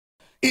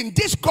In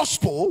this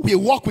gospel, we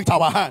work with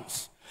our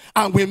hands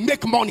and we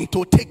make money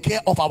to take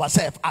care of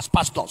ourselves as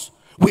pastors.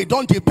 We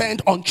don't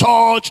depend on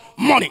church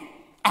money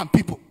and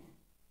people.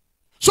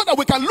 So that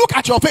we can look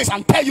at your face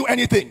and tell you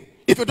anything.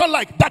 If you don't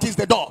like, that is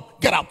the door.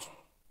 Get out.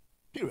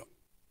 Period.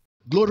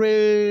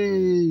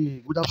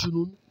 Glory. Good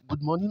afternoon,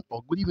 good morning,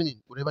 or good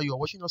evening, wherever you are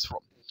watching us from.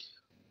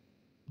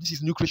 This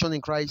is New Creation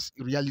in Christ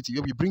Reality,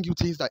 where we bring you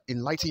things that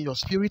enlighten your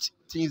spirit,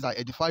 things that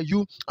edify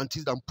you, and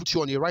things that put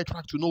you on the right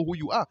track to know who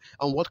you are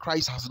and what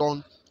Christ has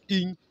done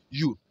in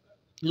you.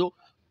 You know,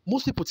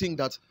 most people think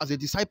that as a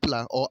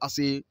discipler or as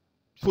a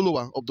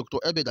follower of Dr.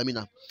 Ebed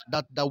Amina,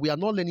 that we are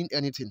not learning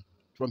anything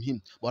from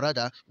him, but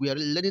rather we are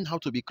learning how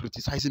to be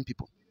criticizing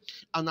people.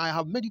 And I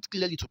have made it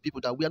clearly to people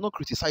that we are not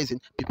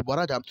criticizing people, but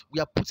rather we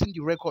are putting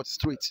the record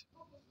straight.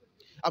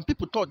 And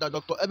people thought that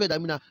Dr. Ebed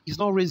Amina is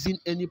not raising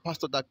any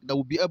pastor that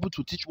will be able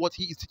to teach what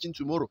he is teaching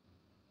tomorrow.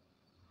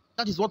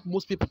 That is what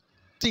most people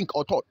think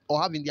or thought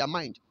or have in their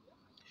mind.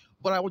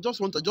 But I would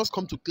just want to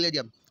come to clear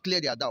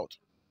their doubt.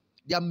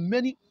 There are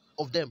many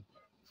of them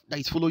that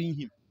is following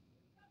him.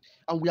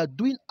 And we are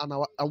doing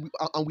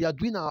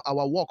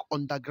our work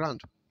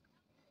underground.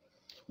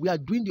 We are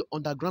doing the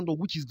underground,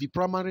 which is the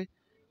primary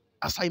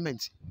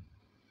assignment.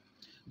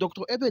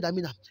 Dr. Ebed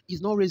Amina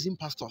is not raising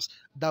pastors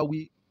that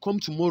will come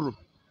tomorrow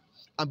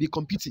and be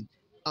competing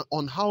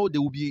on how they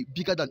will be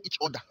bigger than each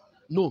other.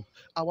 No,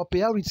 our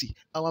priority,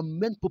 our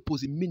main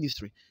purpose in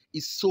ministry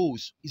is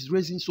souls, is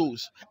raising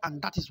souls.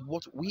 And that is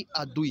what we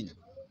are doing.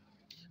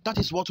 That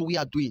is what we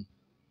are doing.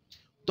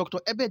 Dr.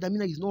 Ebed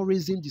Amina is not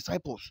raising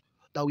disciples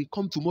that will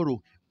come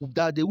tomorrow,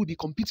 that they will be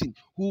competing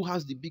who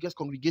has the biggest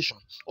congregation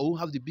or who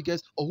has the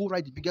biggest or who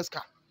ride the biggest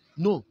car.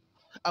 No,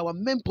 our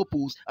main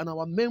purpose and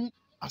our main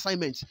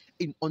assignment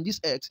on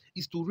this earth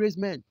is to raise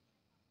men.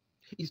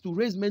 Is to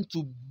raise men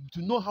to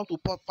know how to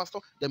pastor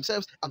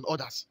themselves and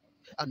others.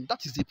 And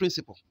that is the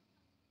principle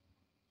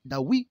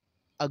that we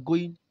are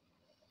going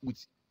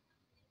with.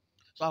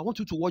 So I want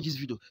you to watch this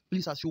video.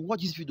 Please, as you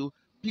watch this video,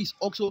 please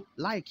also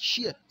like,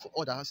 share for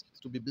others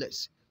to be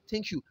blessed.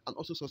 Thank you. And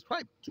also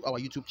subscribe to our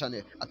YouTube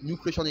channel at New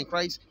Creation in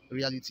Christ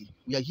Reality.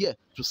 We are here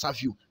to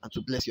serve you and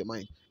to bless your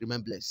mind.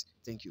 Remain blessed.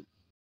 Thank you.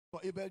 For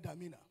Ebed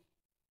Amina.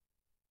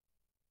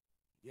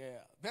 Yeah,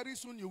 very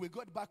soon you will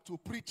get back to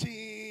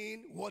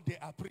preaching what they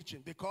are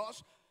preaching,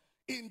 because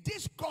in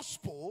this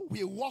gospel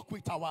we work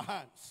with our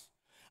hands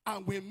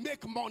and we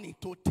make money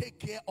to take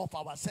care of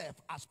ourselves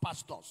as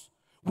pastors.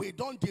 We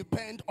don't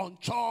depend on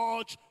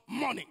church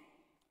money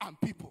and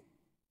people.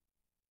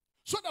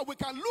 So that we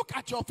can look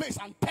at your face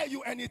and tell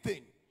you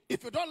anything.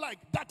 If you don't like,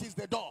 that is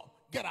the door.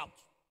 Get out.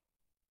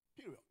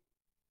 Period.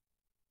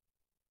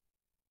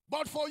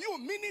 But for you,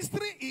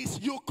 ministry is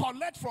you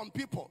collect from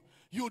people.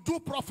 You do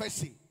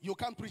prophecy. You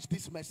can't preach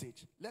this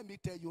message. Let me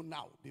tell you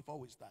now before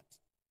we start.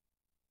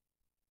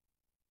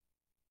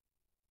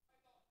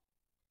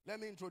 Let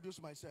me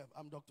introduce myself.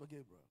 I'm Dr.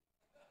 Gabriel.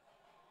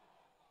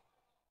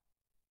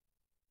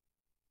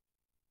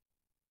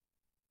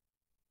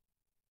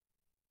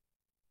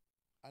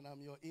 And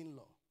I'm your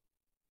in-law.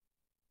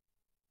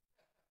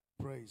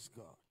 Praise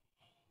God.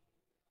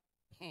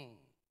 Praise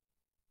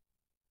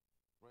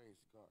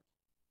God.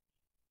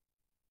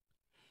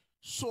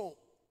 So,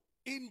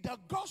 in the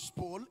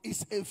gospel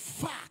is a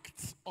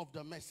fact of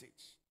the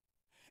message.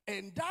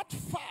 And that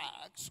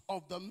fact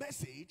of the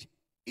message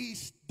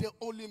is the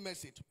only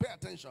message. Pay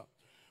attention.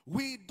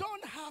 We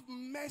don't have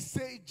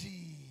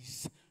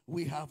messages.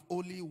 We have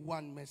only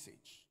one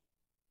message.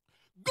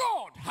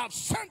 God has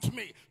sent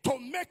me to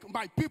make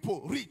my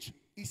people rich.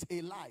 Is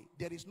a lie.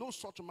 There is no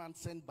such man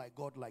sent by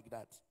God like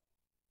that.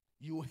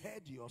 You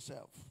heard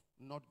yourself,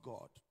 not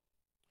God.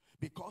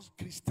 Because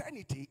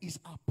Christianity is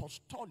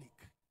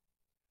apostolic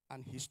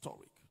and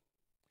historic.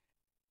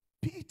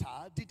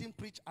 Peter didn't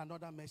preach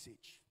another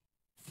message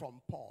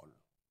from Paul.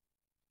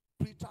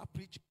 Peter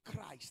preached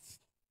Christ.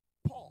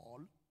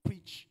 Paul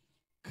preached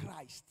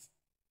Christ.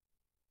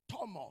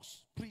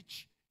 Thomas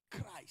preached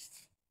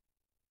Christ.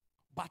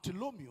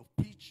 Bartholomew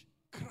preached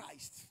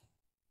Christ.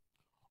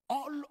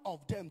 All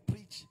of them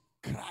preach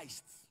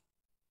Christ.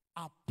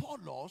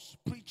 Apollos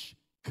preach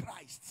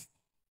Christ.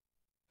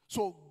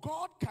 So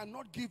God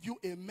cannot give you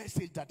a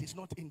message that is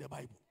not in the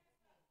Bible.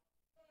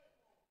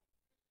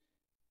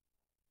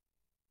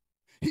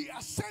 He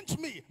has sent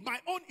me. My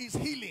own is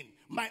healing.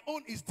 My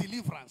own is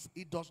deliverance.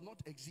 It does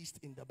not exist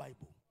in the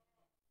Bible.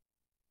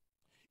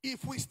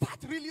 If we start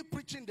really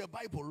preaching the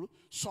Bible,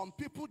 some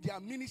people,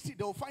 their ministry,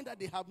 they will find that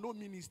they have no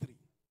ministry.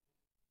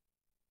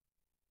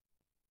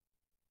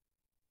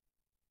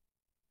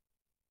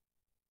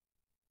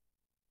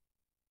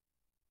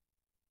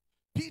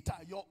 Peter,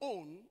 your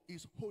own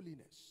is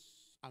holiness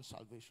and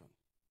salvation.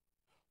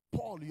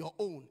 Paul, your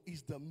own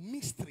is the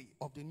mystery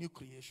of the new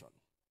creation.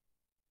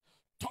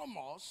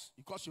 Thomas,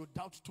 because you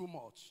doubt too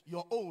much,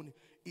 your own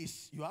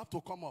is, you have to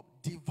come up,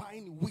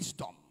 divine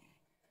wisdom.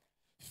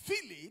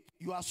 Philip,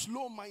 you are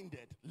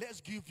slow-minded.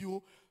 Let's give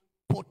you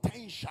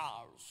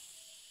potentials.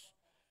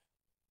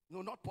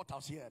 No, not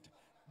portals yet.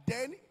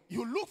 Then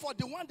you look for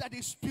the one that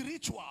is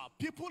spiritual.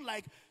 People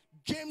like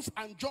James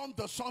and John,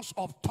 the sons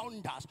of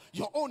thunders.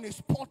 Your own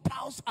is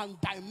portals and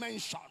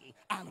dimension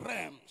and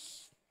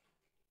realms.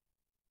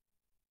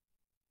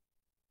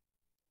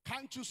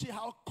 Can't you see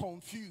how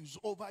confused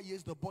over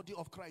years the body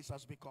of Christ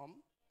has become?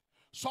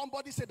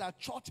 Somebody said that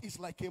church is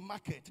like a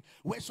market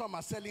where some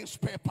are selling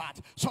spare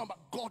parts. Some,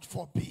 God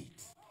forbid.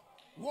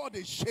 What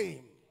a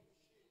shame.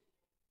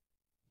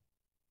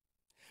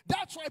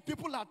 That's why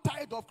people are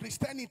tired of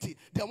Christianity.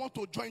 They want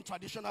to join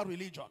traditional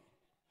religion.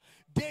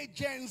 The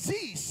Gen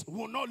Zs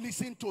will not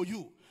listen to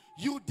you.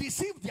 You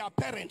deceive their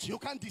parents. You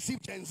can't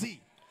deceive Gen Z.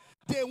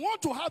 They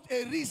want to have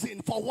a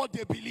reason for what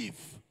they believe.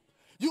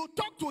 You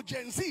talk to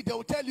Gen Z, they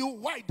will tell you,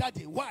 why,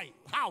 daddy? Why?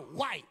 How?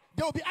 Why?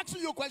 They will be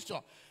asking you a question.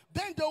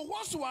 Then the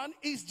worst one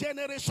is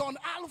Generation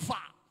Alpha,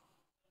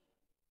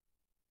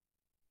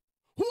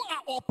 who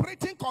are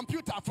operating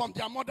computer from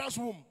their mother's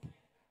womb.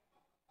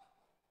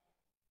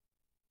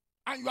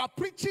 And you are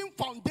preaching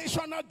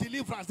foundational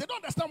deliverance. They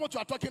don't understand what you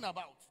are talking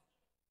about.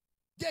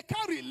 They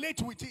can't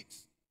relate with it.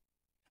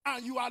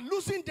 And you are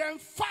losing them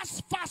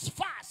fast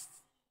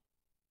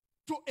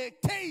to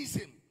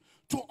atheism,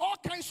 to all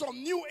kinds of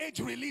new age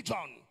religion.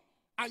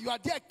 And you are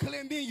there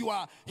claiming you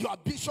are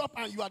bishop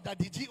and you are the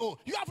DGO.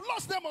 You have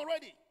lost them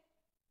already.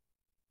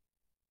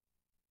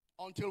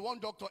 Until one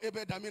Dr.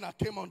 Ebed Damina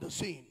came on the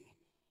scene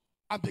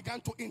and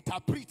began to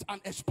interpret and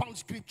expound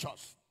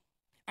scriptures.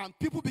 And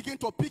people begin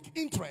to pick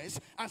interest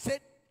and said,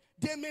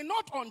 they may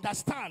not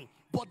understand,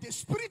 but the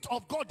Spirit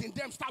of God in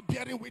them start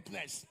bearing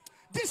witness.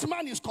 This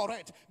man is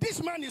correct.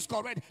 This man is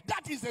correct.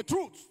 That is the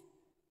truth.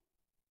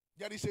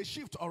 There is a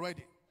shift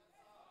already.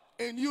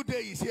 A new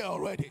day is here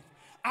already.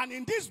 And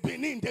in this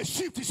Benin, the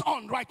shift is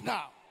on right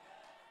now.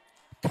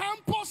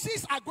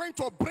 Campuses are going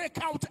to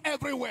break out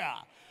everywhere.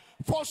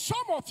 For some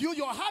of you,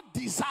 your heart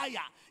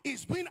desire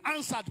is being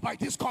answered by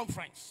this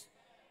conference.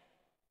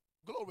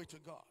 Glory to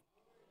God.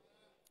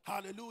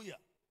 Hallelujah.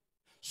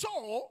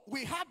 So,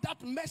 we had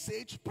that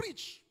message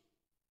preached.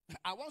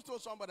 I once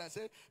told somebody, I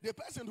said, the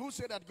person who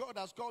said that God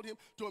has called him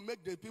to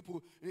make the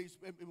people,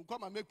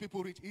 come and make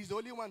people rich, he's the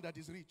only one that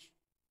is rich.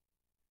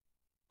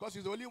 Because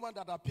he's the only one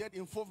that appeared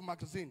in Forbes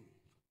magazine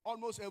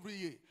almost every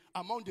year.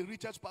 Among the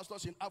richest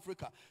pastors in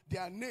Africa,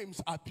 their names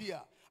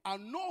appear.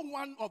 And no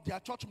one of their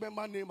church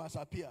member name has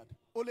appeared.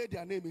 Only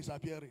their name is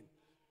appearing.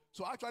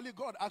 So actually,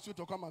 God asked you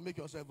to come and make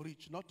yourself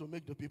rich, not to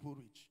make the people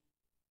rich.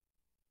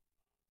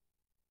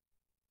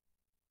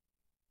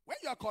 When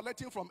you are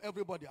collecting from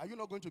everybody, are you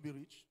not going to be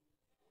rich?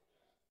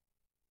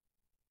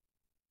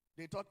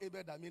 They thought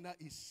Ebed Amina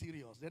is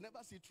serious. They never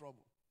see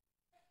trouble.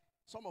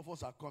 Some of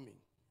us are coming.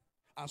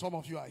 And some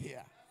of you are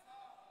here.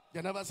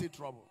 They never see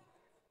trouble.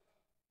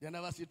 They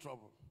never see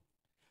trouble.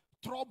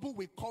 Trouble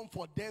will come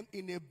for them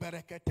in a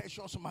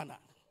bereketatious manner.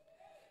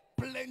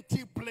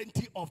 Plenty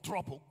of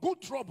trouble.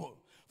 Good trouble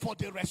for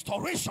the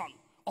restoration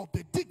of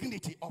the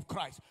dignity of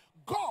Christ.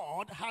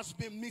 God has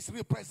been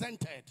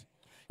misrepresented.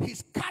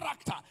 His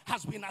character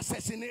has been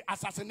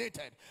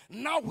assassinated.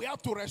 Now we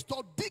have to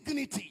restore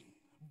dignity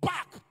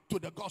back to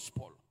the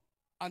gospel.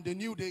 And the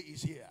new day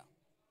is here.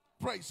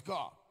 Praise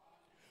God.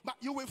 But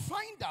you will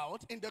find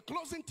out in the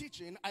closing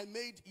teaching I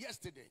made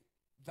yesterday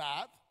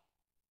that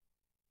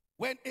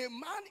when a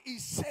man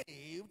is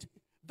saved,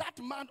 that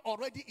man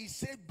already is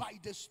saved by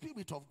the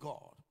Spirit of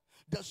God.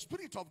 The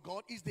Spirit of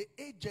God is the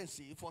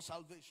agency for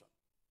salvation.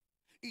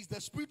 It's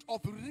the spirit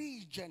of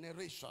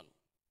regeneration.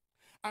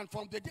 And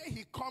from the day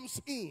he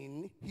comes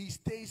in, he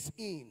stays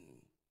in.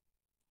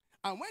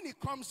 And when he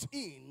comes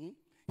in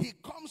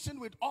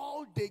with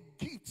all the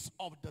gifts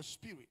of the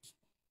Spirit.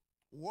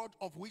 Word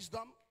of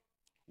wisdom,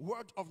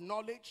 word of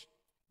knowledge,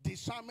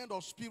 discernment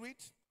of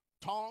spirit,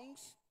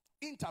 tongues,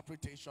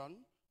 interpretation,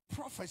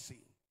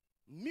 prophecy,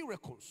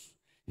 miracles,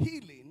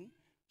 healing,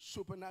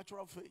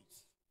 supernatural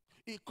faith.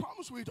 It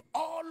comes with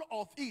all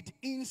of it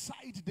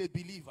inside the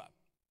believer.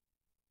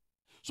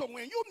 So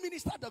when you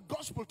minister the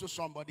gospel to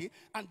somebody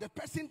and the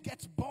person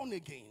gets born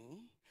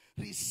again,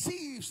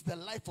 receives the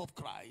life of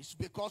Christ,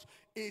 because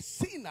a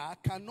sinner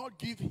cannot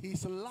give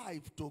his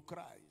life to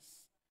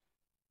Christ,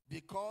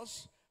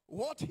 because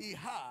what he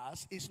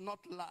has is not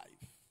life.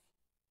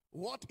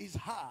 What is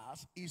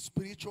has is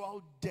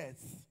spiritual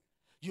death.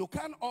 You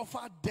can't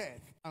offer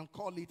death and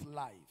call it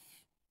life.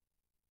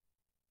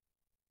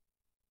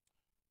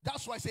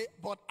 That's why I say,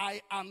 but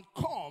I am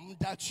come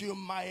that you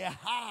might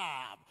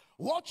have.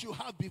 What you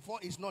have before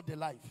is not the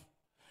life.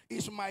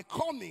 It's my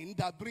coming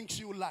that brings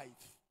you life.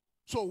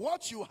 So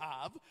what you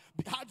have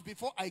had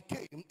before I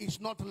came is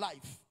not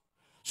life.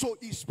 So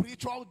it's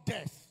spiritual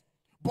death.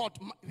 But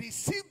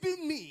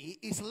receiving me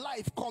is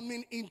life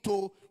coming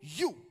into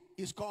you.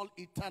 It's called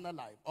eternal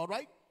life. All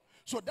right?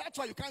 So that's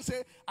why you can't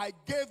say, I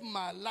gave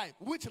my life.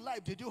 Which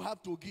life did you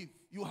have to give?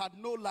 You had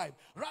no life.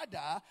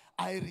 Rather,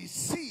 I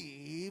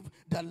receive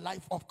the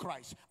life of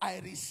Christ. I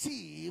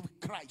receive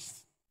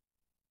Christ.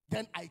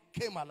 Then I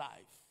came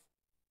alive.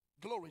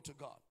 Glory to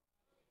God.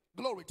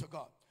 Glory to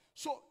God.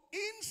 So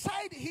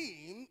inside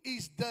him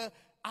is the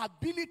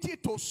ability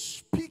to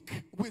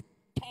speak with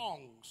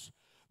tongues.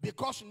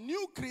 Because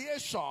new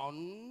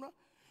creation,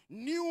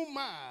 new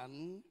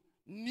man,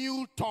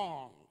 new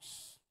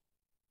tongues.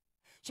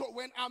 So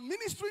when I'm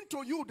ministering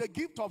to you the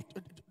gift of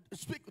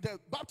the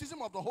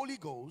baptism of the Holy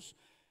Ghost,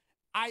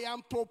 I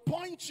am to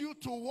point you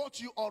to what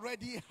you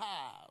already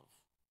have.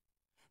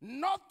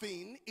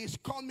 Nothing is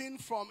coming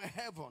from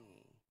heaven.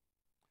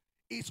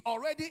 It's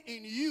already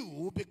in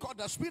you because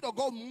the Spirit of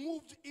God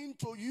moved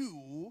into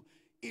you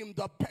in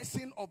the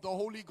person of the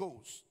Holy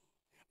Ghost.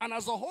 And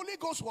as the Holy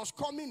Ghost was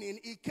coming in,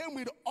 it came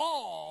with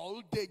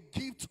all the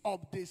gifts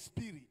of the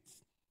Spirit.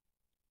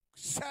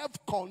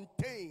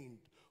 Self-contained,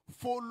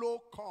 follow,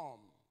 come.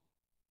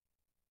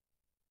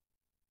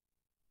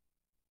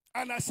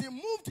 And as he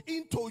moved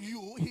into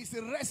you, he's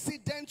a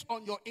resident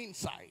on your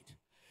inside,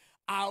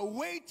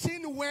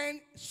 awaiting when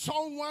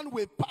someone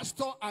will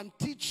pastor and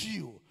teach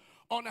you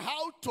on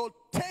how to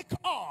take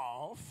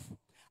off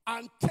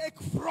and take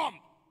from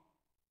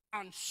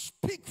and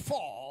speak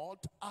forth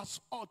as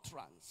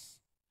utterance.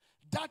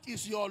 That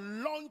is your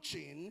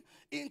launching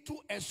into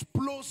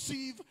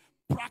explosive,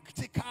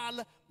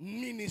 practical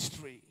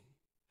ministry.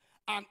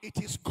 And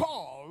it is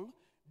called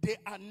the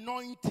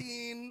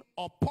anointing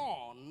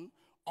upon,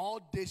 or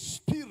the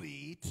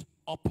Spirit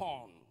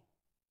upon.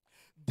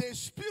 The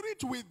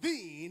Spirit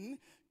within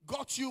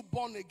got you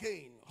born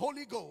again,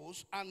 Holy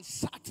Ghost, and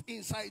sat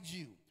inside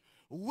you,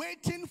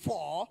 waiting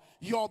for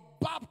your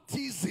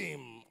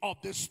baptism of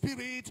the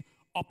Spirit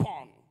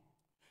upon.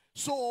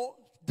 So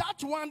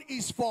that one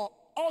is for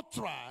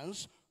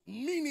utterance,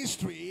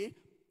 ministry,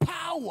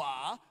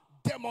 power,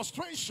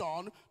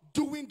 demonstration,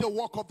 doing the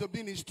work of the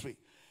ministry.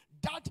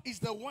 That is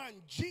the one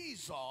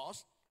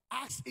Jesus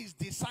asked his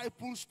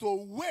disciples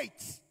to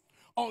wait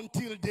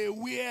until they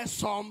wear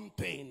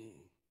something.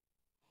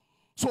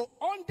 So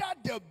under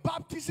the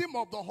baptism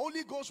of the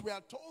Holy Ghost, we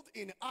are told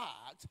in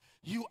Acts,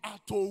 you are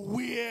to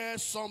wear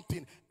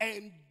something.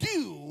 And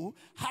do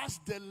has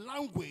the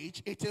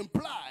language, it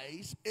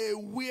implies a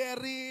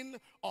wearing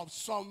of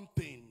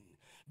something.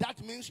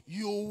 That means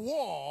you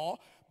wore,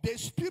 the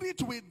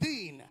Spirit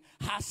within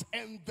has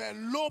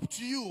enveloped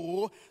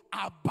you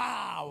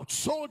about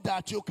so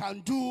that you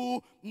can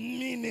do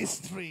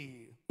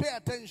ministry. Pay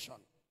attention.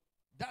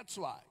 That's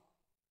why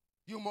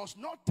you must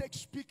not take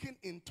speaking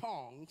in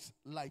tongues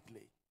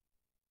lightly.